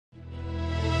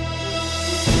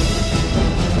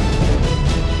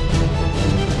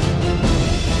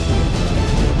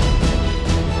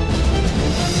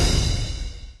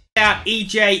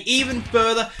EJ even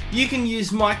further, you can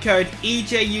use my code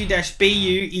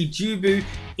EJU-BU, EJU-BU,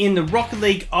 in the Rocket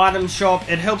League item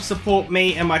shop. It helps support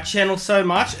me and my channel so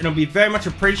much, and it'll be very much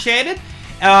appreciated.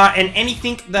 And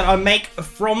anything that I make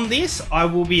from this, I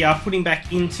will be putting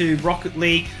back into Rocket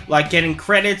League, like getting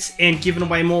credits and giving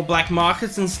away more black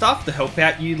markets and stuff to help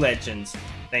out you legends.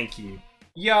 Thank you.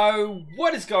 Yo,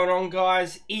 what is going on,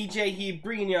 guys? EJ here,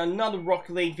 bringing you another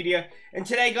Rocket League video. And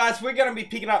today, guys, we're going to be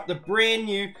picking up the brand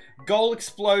new Goal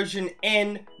Explosion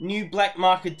and new black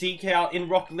market decal in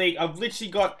Rocket League. I've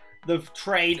literally got the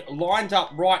trade lined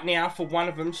up right now for one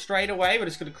of them straight away. We're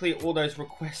just going to clear all those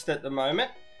requests at the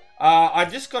moment. I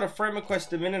just got a friend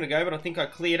request a minute ago, but I think I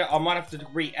cleared it. I might have to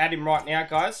re-add him right now,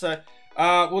 guys. So,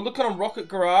 we're looking on Rocket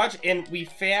Garage, and we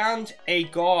found a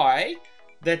guy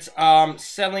that's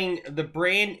selling the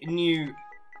brand new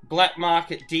black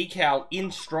market decal in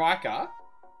Striker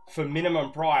for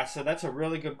minimum price. So that's a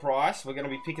really good price. We're going to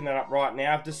be picking that up right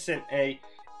now. I've just sent a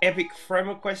epic friend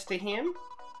request to him.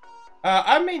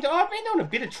 I've been doing a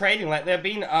bit of trading lately. I've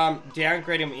been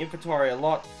downgrading my inventory a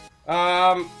lot.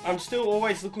 I'm still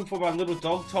always looking for my little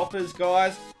dog toppers,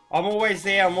 guys. I'm always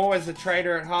there. I'm always a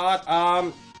trader at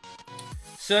heart.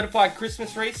 Certified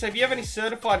Christmas wreaths. So if you have any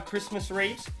certified Christmas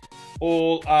wreaths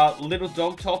or little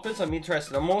dog toppers, I'm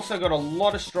interested. I'm also got a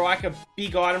lot of Striker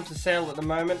big items to sell at the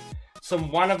moment.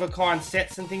 Some one-of-a-kind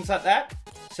sets and things like that.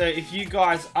 So if you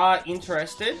guys are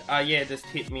interested, yeah, just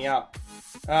hit me up.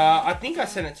 I think I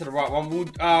sent it to the right one. We'll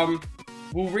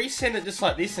resend it just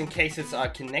like this in case it's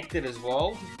connected as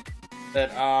well.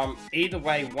 But either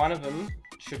way, one of them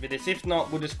should be this. If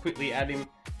not, we'll just quickly add him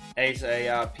as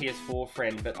a PS4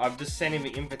 friend. But I've just sent him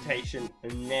an invitation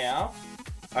now.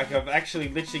 Like, I've actually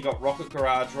literally got Rocket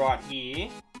Garage right here.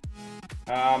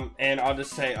 And I'll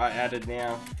just say I added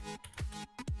now.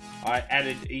 I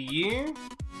added you.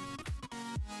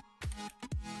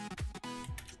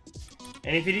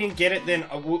 And if you didn't get it, then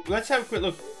let's have a quick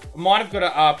look. I might have got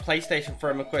a PlayStation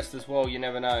friend request as well. You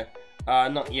never know.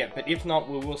 Not yet, but if not,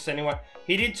 we will send him one.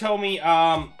 He did tell me,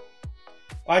 I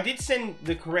did send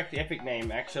the correct Epic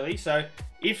name, actually. So,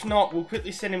 if not, we'll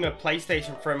quickly send him a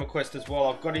PlayStation friend request as well.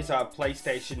 I've got his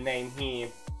PlayStation name here.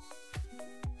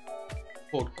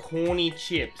 Called Corny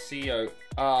Chip.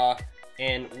 C-O-R-N-Y.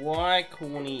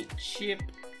 Corny Chip.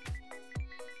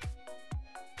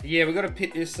 Yeah, we've got to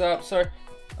pick this up. So,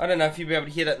 I don't know if you'll be able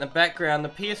to hear that in the background. The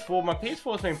PS4, my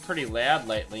PS4's been pretty loud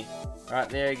lately. Alright,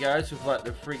 there he goes with like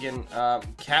the friggin'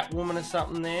 Catwoman or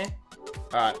something there.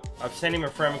 Alright, I've sent him a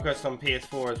friend request on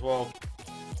PS4 as well.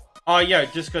 Oh, yo,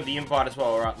 just got the invite as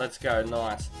well. Alright, let's go.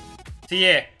 Nice. So,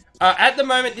 yeah. At the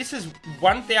moment, this is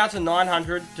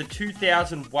 1,900 to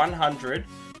 2,100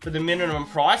 for the minimum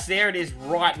price. There it is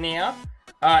right now.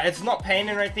 It's not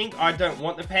painted or anything. I don't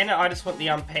want the painted. I just want the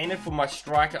unpainted for my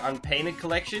Striker unpainted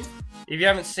collection. If you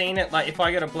haven't seen it, like, if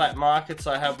I go to Black Markets,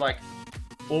 I have, like,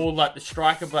 all, like, the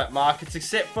Striker Black Markets,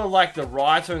 except for, like, the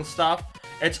Riser and stuff.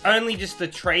 It's only just the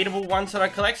tradable ones that I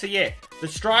collect. So, yeah, the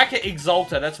Striker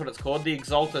Exalter, that's what it's called, the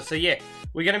Exalter. So, yeah,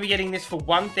 we're going to be getting this for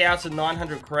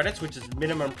 1,900 credits, which is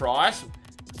minimum price.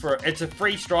 It's a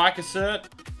free Striker cert,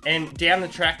 and down the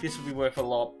track, this will be worth a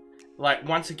lot. Like,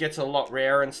 once it gets a lot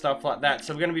rarer and stuff like that.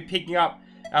 So, we're going to be picking up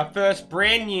our first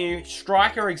brand new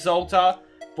Striker Exalter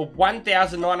for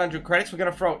 1,900 credits. We're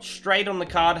going to throw it straight on the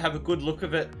card, have a good look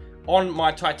of it on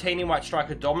my Titanium White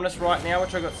Striker Dominus right now,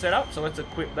 which I got set up. So let's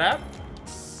equip that.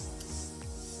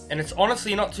 And it's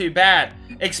honestly not too bad.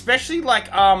 Especially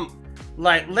like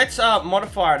let's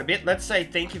modify it a bit. Let's say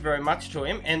thank you very much to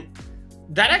him. And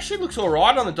that actually looks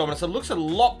alright on the Dominus. It looks a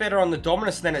lot better on the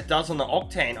Dominus than it does on the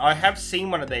Octane. I have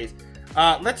seen one of these.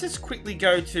 Let's just quickly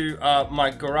go to my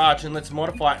garage and let's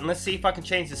modify it. And let's see if I can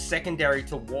change the secondary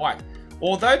to white.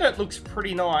 Although that looks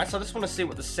pretty nice, I just want to see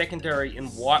what the secondary in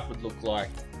white would look like.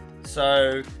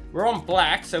 So, we're on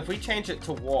black, so if we change it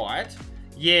to white,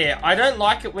 yeah, I don't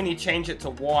like it when you change it to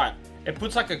white. It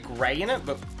puts like a grey in it,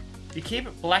 but if you keep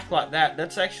it black like that,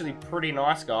 that's actually pretty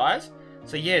nice, guys.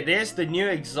 So yeah, there's the new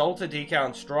Exalter decal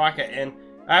and Striker, and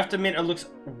I have to admit, it looks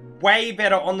way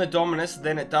better on the Dominus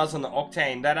than it does on the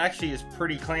Octane. That actually is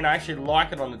pretty clean. I actually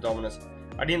like it on the Dominus.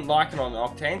 I didn't like it on the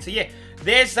Octane. So yeah,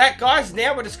 there's that, guys.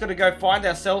 Now we're just going to go find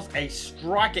ourselves a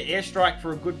Striker Airstrike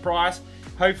for a good price.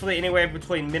 Hopefully anywhere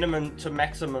between minimum to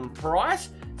maximum price.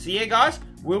 So yeah, guys,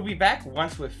 we'll be back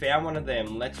once we've found one of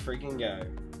them. Let's freaking go.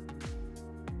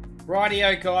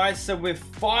 Rightio, guys. So we've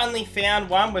finally found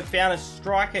one. We've found a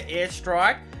Striker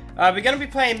Airstrike. We're going to be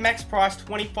playing max price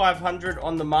 2,500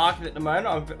 on the market at the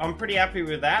moment. I'm pretty happy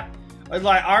with that.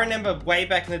 Like, I remember way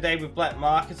back in the day with Black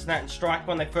Markets and that and Strike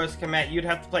when they first came out, you'd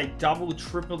have to play double,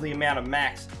 triple the amount of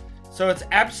max. So it's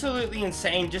absolutely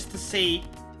insane just to see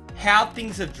how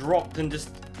things have dropped, and just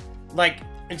like,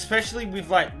 especially with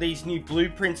like these new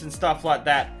blueprints and stuff like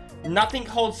that, nothing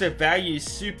holds their value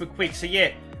super quick. So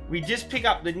yeah, we just pick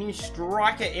up the new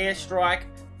Striker Airstrike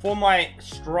for my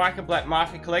Striker Black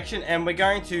Market collection, and we're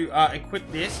going to equip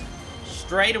this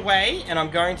straight away, and I'm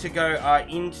going to go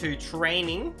into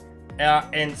training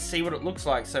and see what it looks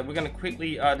like. So we're going to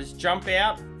quickly just jump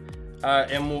out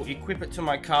and we'll equip it to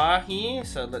my car here.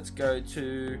 So let's go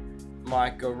to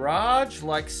my garage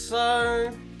like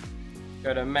so.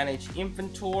 Go to manage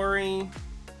inventory.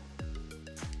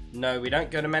 No, we don't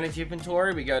go to manage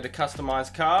inventory. We go to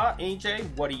customize car.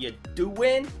 EJ, what are you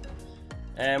doing?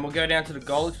 And we'll go down to the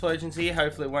gold explosions here.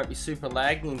 Hopefully it won't be super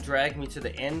laggy and drag me to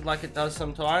the end like it does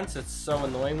sometimes. It's so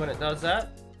annoying when it does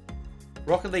that.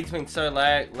 Rocket League's been so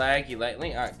laggy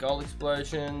lately. Alright, gold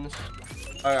explosions.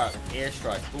 Alright,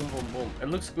 airstrike. Boom, boom, boom. It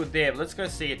looks good there, but let's go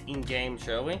see it in game,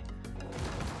 shall we?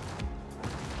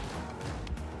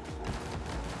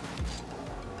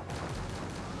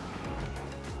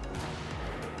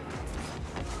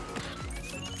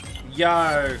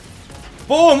 Yo.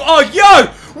 Boom! Oh,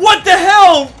 yo! What the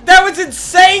hell? That was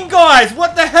insane, guys!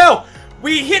 What the hell?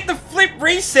 We hit the flip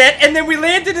reset, and then we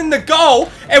landed in the goal,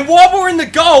 and while we're in the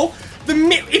goal,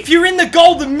 if you're in the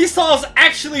goal, the missiles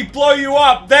actually blow you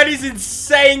up. That is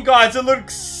insane, guys. It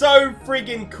looks so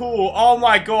friggin' cool. Oh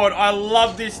my god, I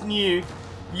love this new...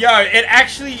 Yo, it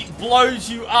actually blows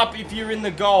you up if you're in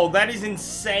the goal. That is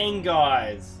insane,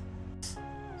 guys.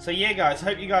 So yeah, guys,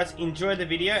 hope you guys enjoyed the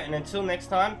video, and until next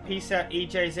time, peace out,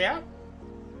 EJ's out.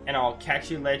 And I'll catch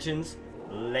you, legends,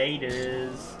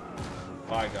 laters.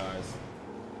 Bye, guys.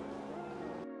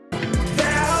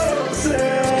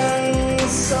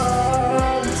 Thousands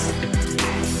subs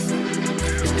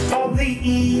of the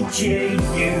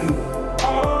EJU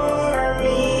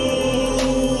army.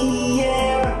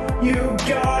 Yeah, you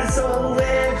guys are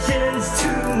legends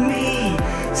to me.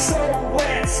 So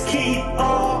let's keep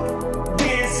up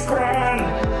this grind.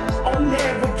 I'll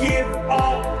never give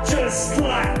up, just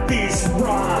like this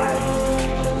rhyme.